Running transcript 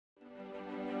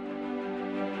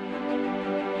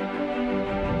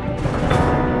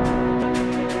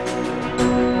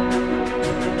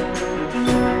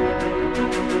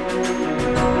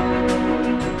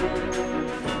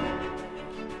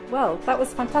that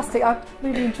was fantastic. I've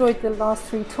really enjoyed the last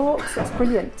 3 talks. It's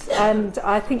brilliant. And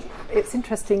I think it's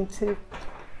interesting to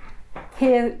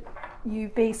hear you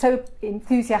be so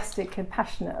enthusiastic and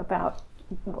passionate about,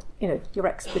 you know, your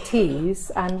expertise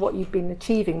and what you've been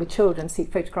achieving with children, see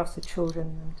photographs of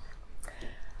children. And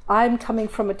I'm coming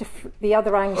from the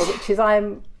other angle, which is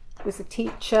was a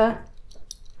teacher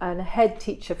and a head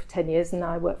teacher for 10 years, and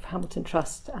now I work for Hamilton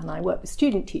Trust and I work with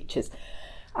student teachers.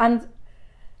 And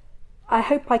I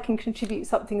hope I can contribute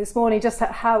something this morning just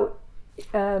at how,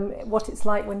 what it's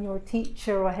like when you're a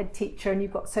teacher or a head teacher and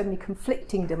you've got so many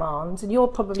conflicting demands, and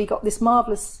you've probably got this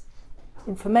marvellous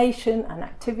information and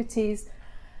activities,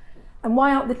 and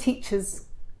why aren't the teachers,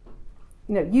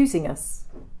 you know, using us?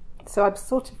 So I'm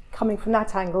sort of coming from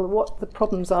that angle, what the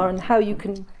problems are and how you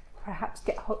can perhaps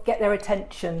get their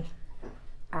attention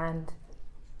and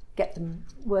get them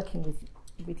working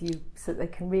with you so that they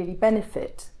can really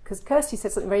benefit. Because Kirsty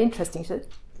said something very interesting. She said,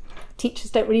 teachers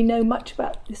don't really know much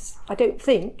about this, I don't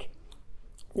think,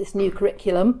 this new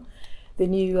curriculum, the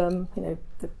new, you know,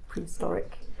 the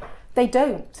prehistoric. They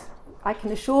don't. I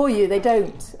can assure you they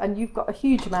don't. And you've got a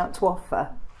huge amount to offer.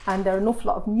 And there are an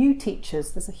awful lot of new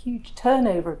teachers. There's a huge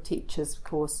turnover of teachers, of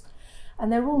course.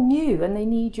 And they're all new and they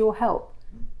need your help.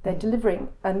 They're delivering.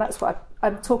 And that's what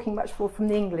I'm talking much more from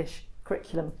the English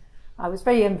curriculum. I was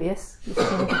very envious,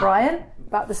 listening to Brian,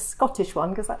 about the Scottish one,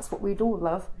 because that's what we'd all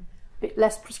love. A bit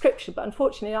less prescription, but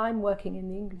unfortunately I'm working in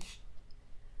the English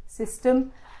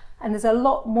system, and there's a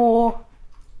lot more,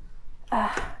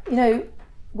 you know,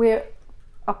 we're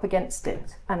up against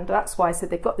it. And that's why I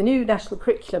said they've got the new national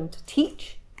curriculum to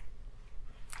teach,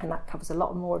 and that covers a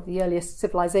lot more of the earliest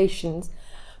civilizations,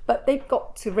 but they've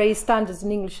got to raise standards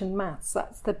in English and maths.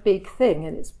 That's the big thing,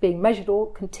 and it's being measured all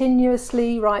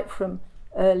continuously, right from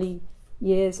early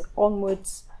years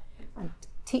onwards, and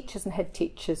teachers and head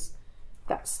teachers,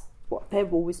 that's what they're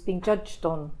always being judged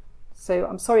on. So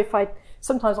I'm sorry if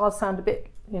sometimes I'll sound a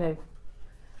bit, you know,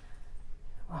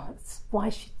 well, why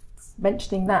is she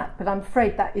mentioning that? But I'm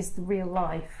afraid that is the real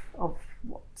life of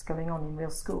what's going on in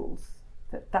real schools.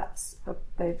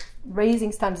 They're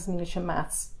raising standards in English and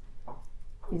maths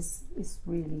is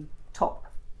really top.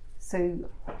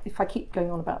 So if I keep going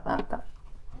on about that, that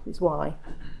is why.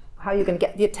 How you're going to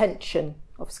get the attention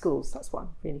of schools, that's what I'm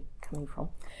really coming from.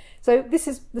 So this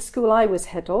is the school I was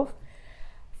head of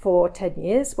for 10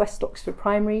 years, West Oxford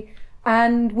Primary,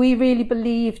 and we really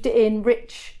believed in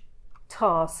rich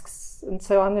tasks, and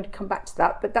so I'm going to come back to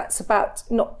that, but that's about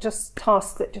not just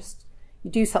tasks that just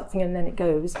you do something and then it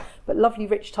goes, but lovely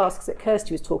rich tasks that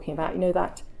Kirsty was talking about, you know,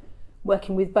 that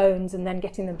working with bones and then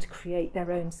getting them to create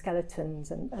their own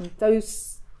skeletons, and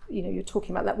those, you know, you're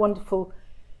talking about that wonderful,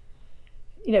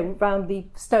 you know, around the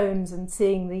stones and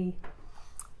seeing the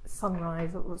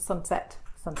sunrise or sunset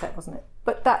wasn't it?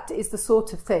 But that is the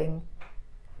sort of thing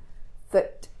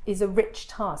that is a rich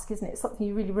task, isn't it? It's something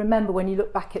you really remember when you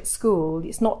look back at school.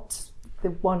 It's not the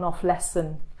one-off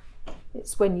lesson.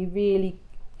 It's when you really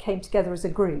came together as a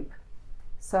group.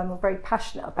 So I'm very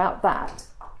passionate about that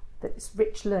it's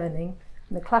rich learning.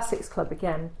 And the Classics Club,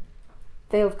 again,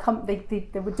 they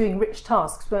were doing rich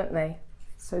tasks, weren't they?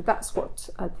 So that's what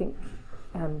I think,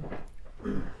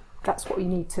 that's what we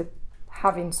need to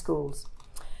have in schools.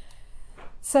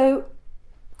 So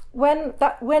when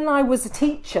I was a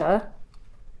teacher,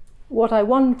 what I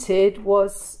wanted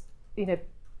was, you know,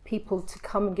 people to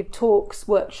come and give talks,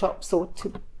 workshops, or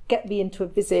to get me into a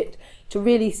visit to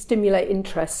really stimulate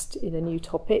interest in a new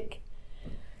topic.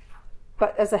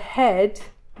 But as a head,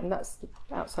 and that's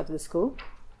outside of the school,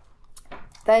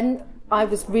 then I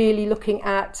was really looking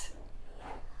at,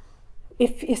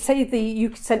 if you say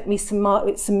you sent me some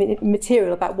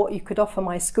material about what you could offer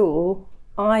my school,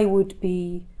 I would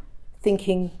be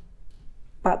thinking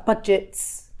about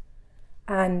budgets,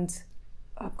 and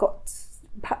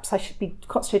perhaps I should be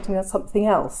concentrating on something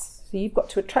else. So you've got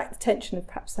to attract the attention of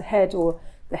perhaps the head or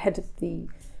the head of the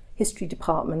history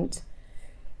department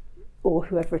or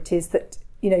whoever it is that,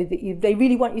 you know, they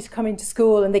really want you to come into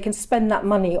school and they can spend that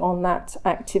money on that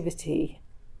activity.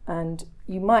 And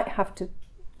you might have to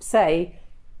say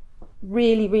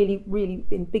really, really, really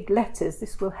in big letters,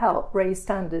 this will help raise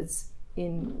standards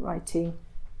in writing,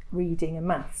 reading and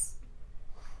maths,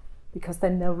 because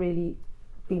then they'll really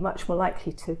be much more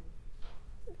likely to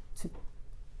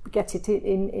get it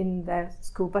in their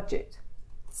school budget.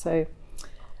 So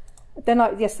then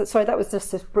sorry, that was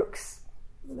just a Brooks,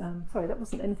 sorry, that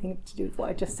wasn't anything to do with what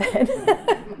I just said.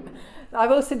 I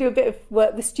also do a bit of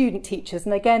work with student teachers,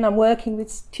 and again I'm working with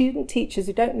student teachers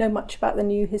who don't know much about the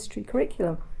new history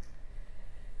curriculum,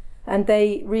 and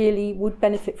they really would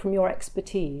benefit from your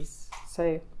expertise.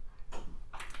 So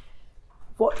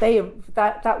I've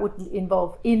that would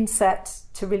involve inset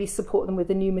to really support them with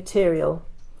the new material,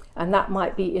 and that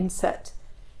might be inset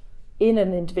in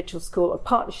an individual school, a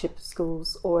partnership of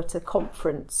schools, or at a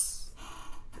conference.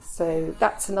 So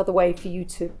that's another way for you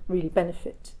to really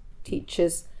benefit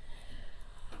teachers.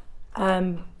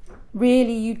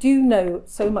 Really, you do know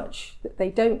so much that they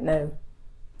don't know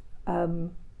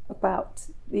about,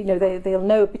 they'll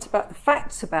know a bit about the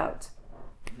facts about,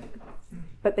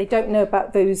 but they don't know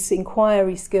about those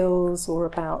inquiry skills, or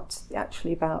about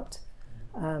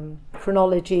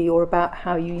chronology, or about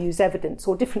how you use evidence,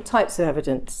 or different types of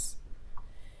evidence.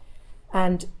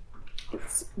 And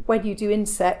when you do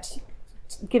inset,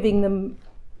 giving them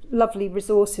lovely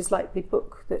resources like the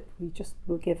book that we just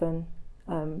were given,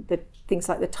 the things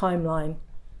like the timeline,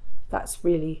 that's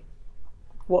really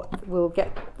what will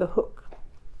get the hook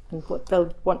and what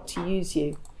they'll want to use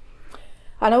you.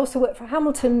 And I also work for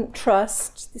Hamilton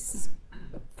Trust. This is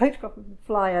a photograph of a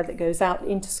flyer that goes out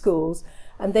into schools,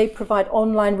 and they provide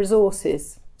online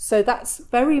resources. So that's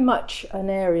very much an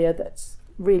area that's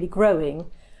really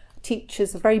growing.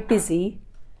 Teachers are very busy.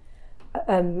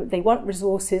 They want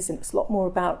resources, and it's a lot more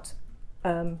about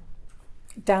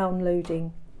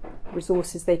downloading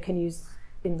resources they can use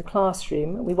in the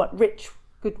classroom. We want rich,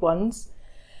 good ones,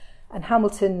 and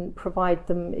Hamilton provide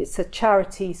them. It's a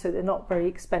charity, so they're not very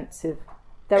expensive.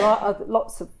 There are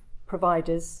lots of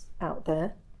providers out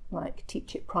there, like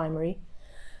Teach It Primary.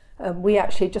 We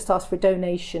actually just asked for a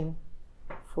donation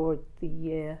for the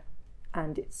year,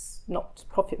 and it's not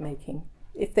profit making.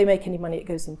 If they make any money, it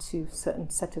goes into a certain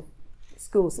set of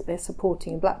schools that they're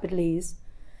supporting in Blackbird Leys.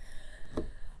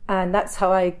 And that's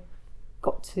how I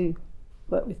got to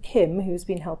work with Kim, who's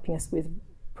been helping us with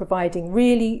providing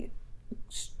really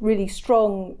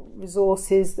strong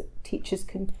resources that teachers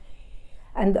can.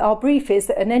 And our brief is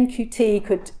that an NQT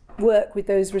could work with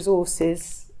those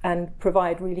resources and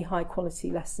provide really high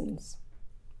quality lessons.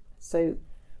 So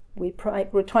we're trying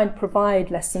to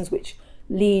provide lessons which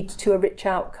lead to a rich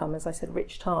outcome, as I said, a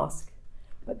rich task.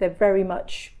 But they're very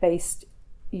much based,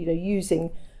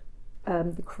 using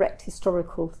the correct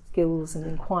historical skills and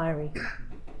inquiry.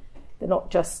 They're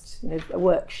not just, a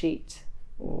worksheet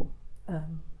or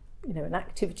an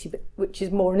activity, but which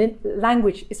is more an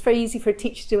language. It's very easy for a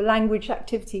teacher to do a language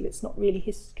activity that's not really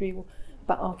history or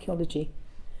about archaeology.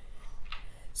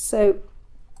 So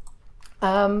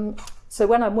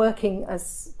when I'm working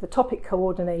as the topic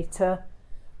coordinator,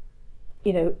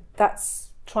 that's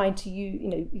trying to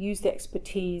use the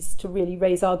expertise to really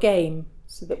raise our game,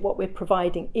 so that what we're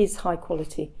providing is high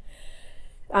quality,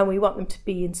 and we want them to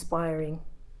be inspiring.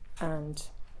 And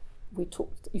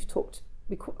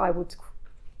I would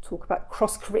talk about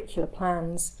cross-curricular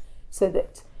plans, so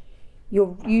that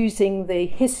you're using the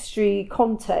history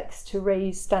context to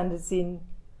raise standards in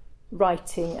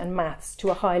writing and maths to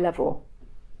a high level.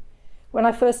 When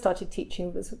I first started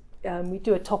teaching, we'd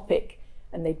do a topic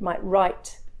and they might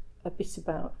write a bit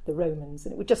about the Romans,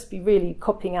 and it would just be really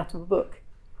copying out of a book.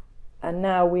 And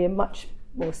now we are much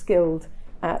more skilled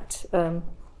at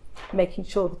making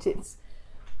sure that it's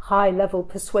high-level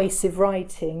persuasive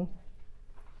writing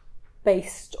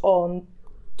based on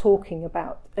talking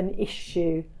about an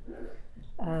issue,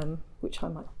 which I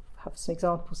might have some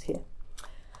examples here.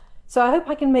 So I hope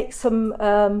I can make some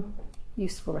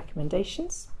useful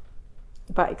recommendations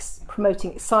about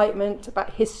promoting excitement,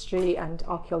 about history and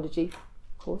archaeology,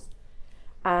 of course,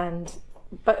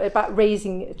 but about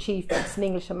raising achievements in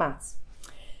English and maths.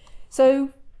 So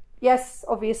yes,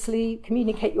 obviously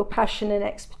communicate your passion and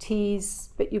expertise,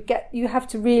 but you have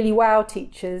to really wow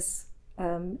teachers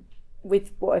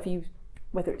with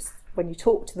whether it's when you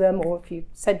talk to them or if you're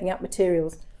sending out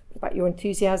materials, about your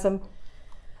enthusiasm.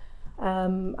 I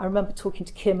remember talking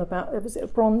to Kim about, was it a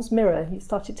bronze mirror? He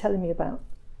started telling me about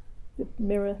the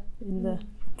mirror in the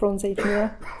Bronze Age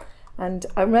mirror. And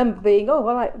I remember being,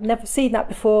 I've never seen that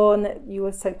before, and that you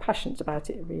were so passionate about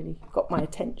it. It really got my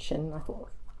attention. I thought,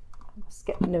 I must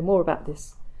get to know more about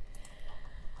this.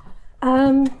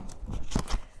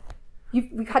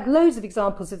 We've had loads of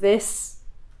examples of this,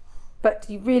 but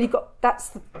you've really got,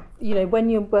 when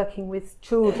you're working with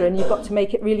children, you've got to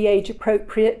make it really age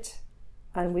appropriate,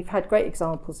 and we've had great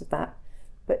examples of that,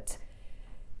 but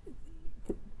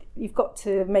you've got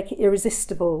to make it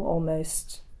irresistible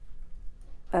almost.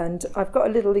 And I've got a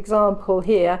little example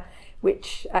here,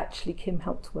 which actually Kim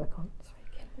helped to work on.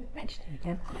 Sorry, Kim, mention it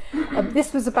again.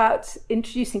 This was about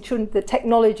introducing children to the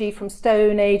technology from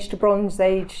Stone Age to Bronze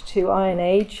Age to Iron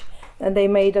Age. And they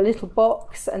made a little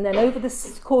box, and then over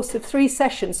the course of 3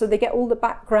 sessions, so they get all the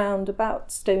background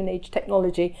about Stone Age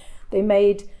technology, they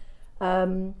made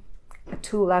a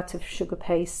tool out of sugar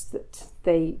paste that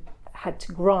they had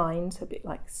to grind, a bit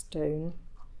like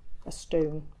a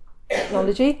stone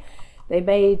technology. They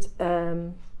made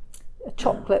a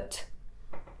chocolate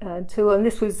tool, and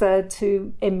this was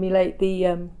to emulate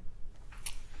the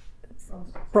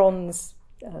bronze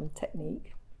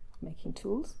technique, making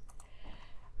tools.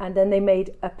 And then they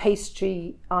made a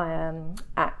pastry iron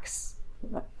axe,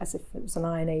 as if it was an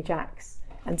Iron Age axe.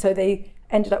 And so they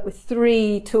ended up with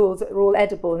 3 tools that were all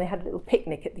edible, and they had a little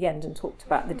picnic at the end and talked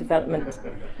about the development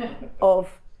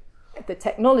of the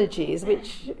technologies,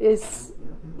 which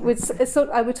was sort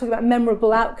of, I would talk about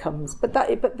memorable outcomes, but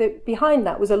behind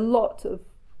that was a lot of,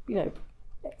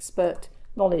 expert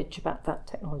knowledge about that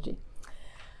technology.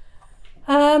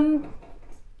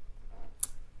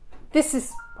 This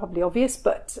is probably obvious,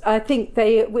 but I think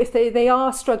they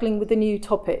are struggling with the new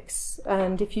topics,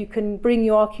 and if you can bring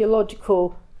your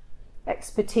archaeological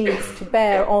expertise to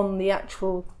bear on the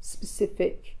actual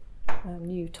specific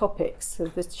new topics. So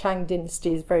the Shang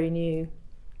dynasty is very new,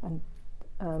 and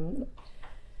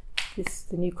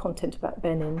the new content about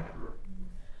Benin,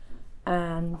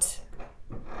 and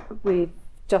we're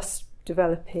just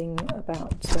developing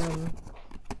about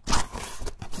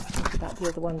the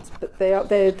other ones, but they're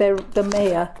the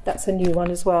Maya. That's a new one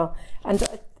as well, and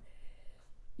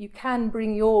you can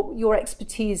bring your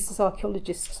expertise as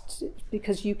archaeologists,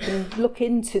 because you can look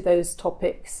into those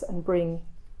topics and bring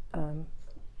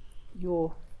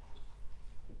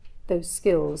those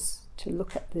skills to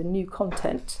look at the new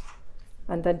content,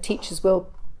 and then teachers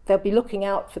they'll be looking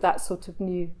out for that sort of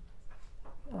new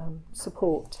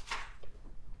support.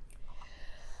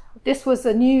 This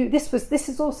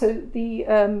is also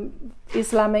the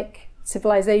Islamic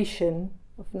civilization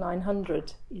of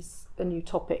 900 is a new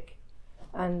topic,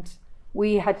 and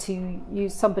we had to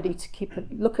use somebody to keep a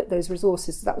look at those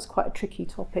resources. So that was quite a tricky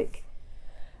topic,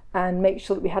 and make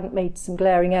sure that we hadn't made some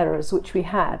glaring errors, which we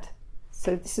had.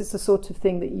 So this is the sort of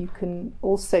thing that you can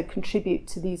also contribute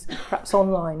to these perhaps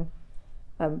online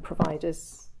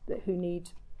providers who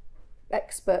need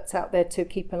experts out there to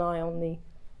keep an eye on the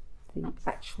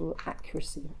actual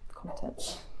accuracy of the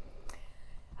content.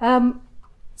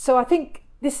 So I think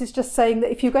this is just saying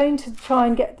that if you're going to try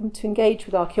and get them to engage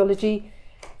with archaeology,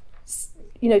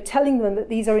 telling them that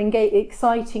these are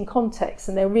exciting contexts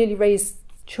and they'll really raise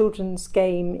children's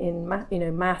game in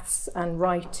maths and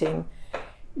writing,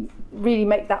 really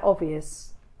make that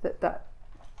obvious, that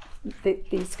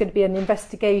there's going to be an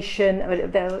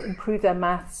investigation, they'll improve their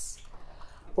maths,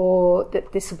 or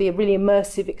that this will be a really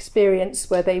immersive experience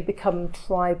where they become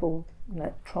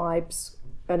tribes,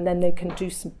 and then they can do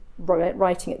some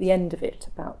writing at the end of it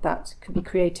about that. It could be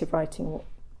creative writing or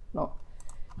not.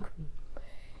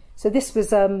 So this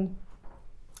was a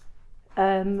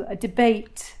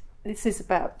debate. This is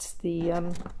about the.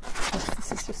 This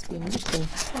has just been written.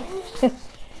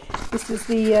 This is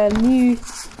the new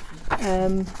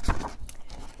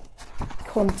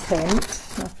content.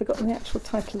 I've forgotten the actual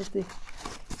title of the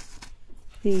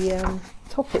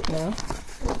topic now.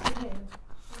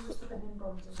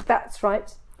 That's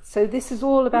right. So this is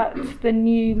all about the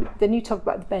new topic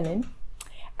about the Benin,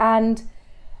 and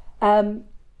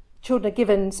children are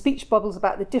given speech bubbles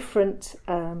about the different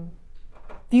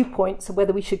viewpoints of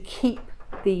whether we should keep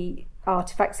the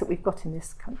artifacts that we've got in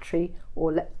this country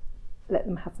or let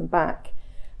them have them back,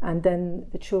 and then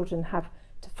the children have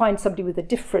to find somebody with a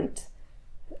different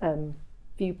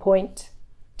viewpoint,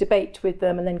 debate with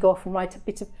them, and then go off and write a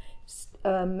bit of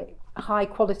high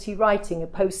quality writing, a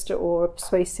poster or a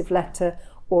persuasive letter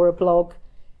or a blog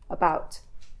about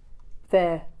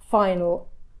their final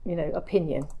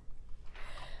opinion.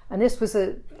 And this was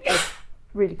a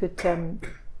really good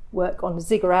work on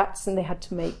ziggurats, and they had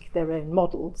to make their own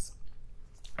models,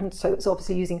 and so it's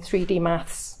obviously using 3D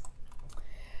maths.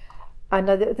 And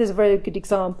there's a very good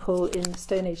example in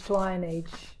Stone Age to Iron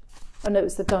Age. I know it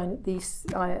was the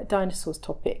dinosaurs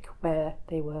topic, where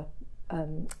they were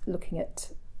looking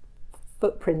at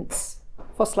footprints,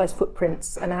 fossilised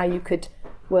footprints, and how you could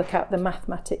work out the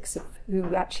mathematics of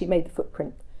who actually made the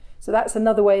footprint. So that's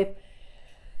another way of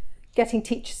getting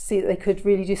teachers to see that they could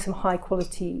really do some high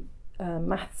quality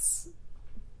maths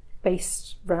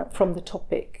based from the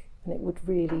topic, and it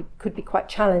could be quite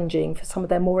challenging for some of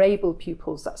their more able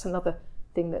pupils. That's another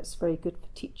thing that's very good for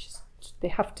teachers. They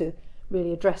have to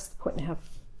really address the point they have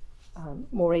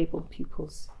more able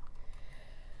pupils.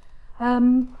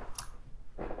 I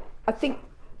think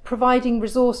providing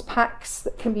resource packs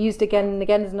that can be used again and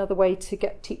again is another way to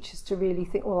get teachers to really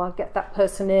think, well, I'll get that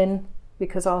person in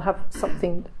because I'll have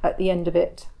something at the end of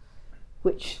it,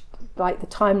 which, like the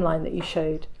timeline that you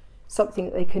showed, something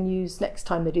that they can use next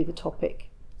time they do the topic.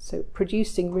 So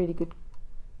producing really good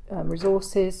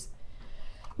resources,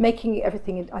 making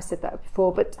everything, I said that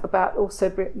before, but about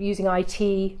also using IT,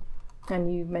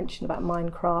 and you mentioned about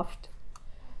Minecraft,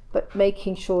 but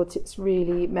making sure that it's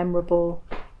really memorable,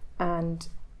 and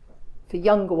for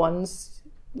younger ones,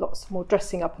 lots more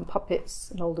dressing up and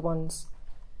puppets, and older ones,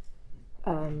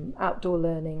 outdoor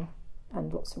learning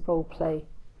and lots of role play,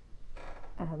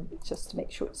 just to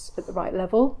make sure it's at the right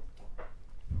level.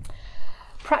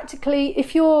 Practically,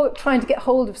 if you're trying to get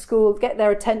hold of school, get their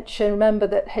attention, remember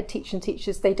that head teacher and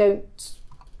teachers, they don't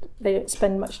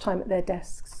spend much time at their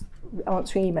desks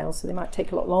answering emails, so they might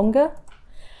take a lot longer.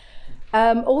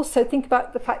 Also think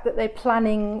about the fact that they're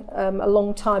planning a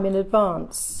long time in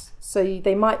advance. So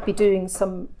they might be doing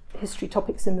some history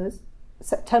topics in the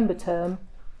September term,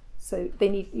 so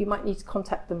you might need to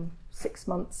contact them 6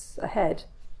 months ahead,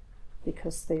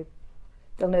 because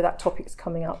they'll know that topic's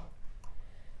coming up.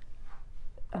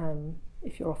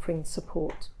 If you're offering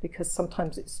support, because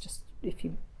sometimes it's just if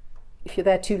you're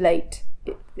there too late,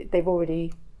 they've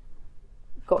already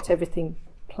got everything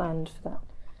planned for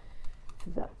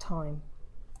that time.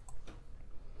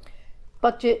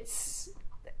 Budgets,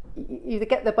 you either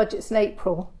get their budgets in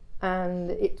April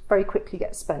and it very quickly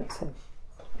gets spent, so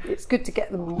it's good to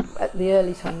get them at the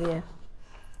early time of the year,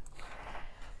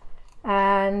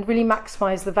 and really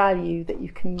maximise the value that you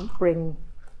can bring.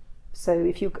 So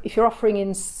if you're offering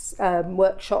in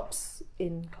workshops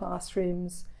in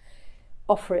classrooms,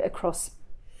 offer it across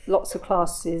lots of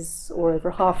classes, or over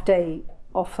a half-day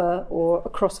offer, or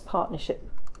across a partnership,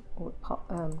 or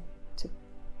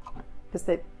because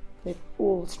they're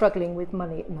all struggling with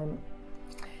money at the moment.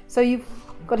 So you've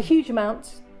got a huge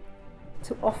amount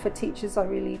to offer teachers. I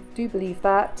really do believe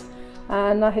that,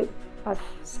 and I hope I've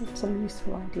said some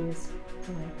useful ideas.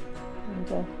 And thank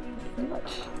you very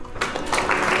much.